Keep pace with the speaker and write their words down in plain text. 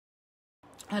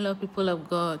Hello, people of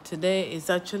God. Today is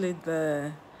actually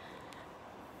the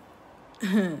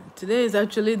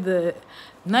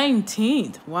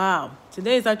 19th. Wow.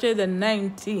 Today is actually the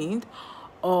 19th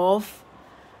of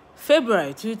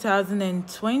February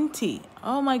 2020.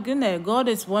 Oh my goodness, God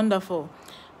is wonderful.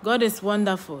 God is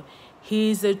wonderful.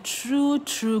 He is a true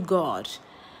God.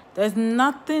 There's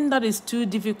nothing that is too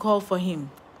difficult for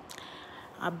him.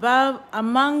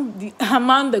 Among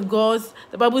the gods,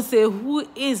 the Bible says, who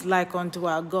is like unto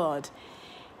our God?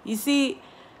 You see,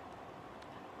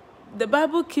 the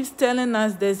Bible keeps telling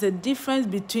us there's a difference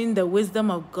between the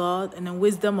wisdom of God and the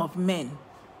wisdom of men.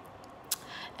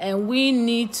 And we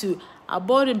need to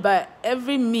abhor it by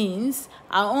every means,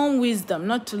 our own wisdom,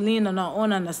 not to lean on our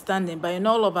own understanding, but in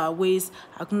all of our ways,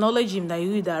 acknowledge him that he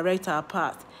will direct our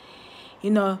path.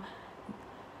 You know,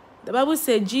 the Bible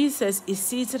says Jesus is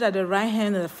seated at the right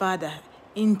hand of the Father,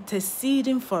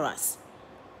 interceding for us.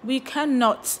 We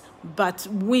cannot but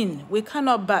win. We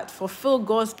cannot but fulfill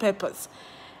God's purpose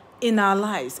in our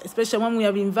lives, especially when we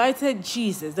have invited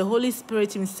Jesus, the Holy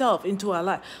Spirit himself, into our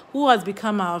life, who has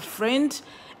become our friend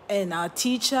and our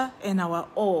teacher and our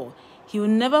all. He will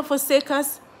never forsake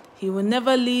us. He will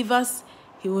never leave us.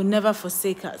 He will never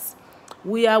forsake us.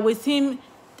 We are with him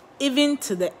even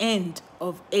to the end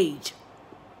of age.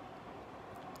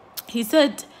 He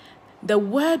said, the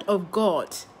word of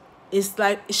God is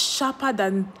like sharper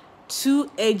than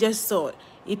two-edged sword.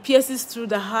 It pierces through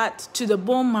the heart to the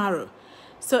bone marrow.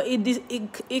 So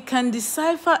it can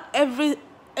decipher every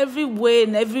way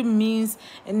and every means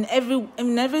and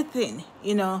everything.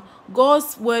 You know,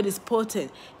 God's word is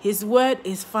potent. His word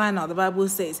is final. The Bible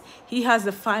says he has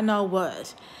the final word.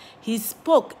 He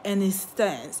spoke and it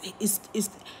stands.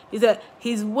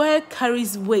 His word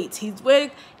carries weight.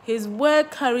 His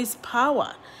word carries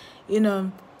power. You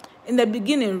know, in the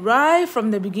beginning, right from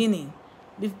the beginning,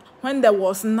 when there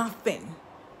was nothing,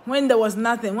 when there was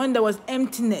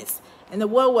emptiness, and the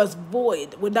world was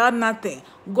void, without nothing,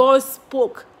 God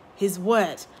spoke his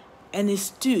word, and it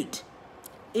stood,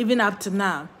 even up to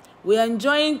now. We are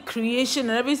enjoying creation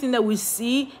and everything that we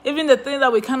see, even the things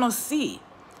that we cannot see.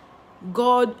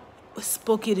 God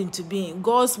spoke it into being.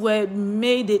 God's word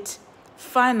made it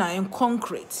final and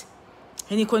concrete,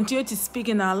 and he continued to speak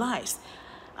in our lives.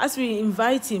 As we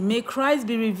invite him, may Christ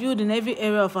be revealed in every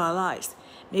area of our lives.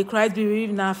 May Christ be revealed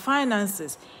in our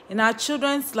finances, in our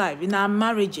children's life, in our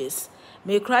marriages.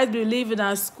 May Christ be revealed in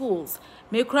our schools.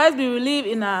 May Christ be revealed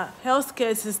in our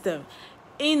healthcare system,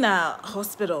 in our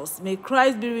hospitals. May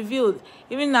Christ be revealed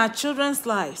even in our children's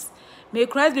lives. May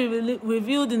Christ be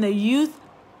revealed in the youth,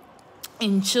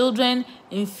 in children,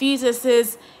 in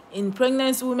fetuses, in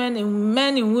pregnant women, in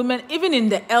men, in women, even in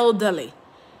the elderly.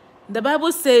 The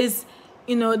Bible says,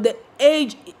 you know, the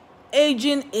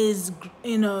aging is,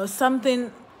 you know,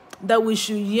 something that we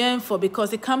should yearn for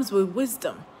because it comes with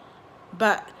wisdom.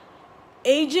 But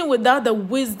aging without the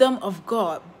wisdom of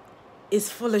God is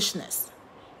foolishness.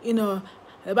 You know,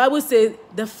 the Bible says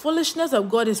the foolishness of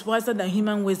God is wiser than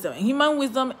human wisdom. And human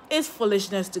wisdom is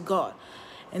foolishness to God.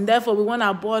 And therefore, we want to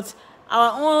abort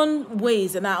our own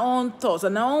ways and our own thoughts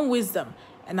and our own wisdom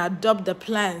and adopt the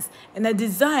plans and the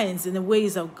designs and the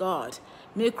ways of God.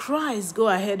 May Christ go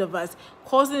ahead of us,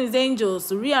 causing his angels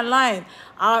to realign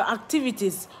our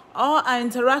activities, all our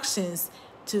interactions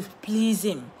to please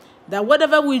him. That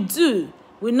whatever we do,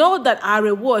 we know that our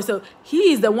reward, so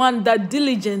he is the one that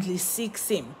diligently seeks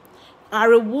him.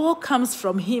 Our reward comes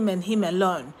from him and him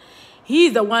alone. He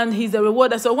is the one, he's the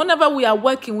rewarder. So whenever we are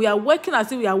working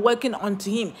as if we are working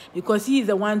unto him because he is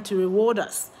the one to reward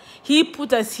us. He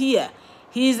put us here.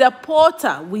 He is a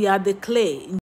potter. We are the clay.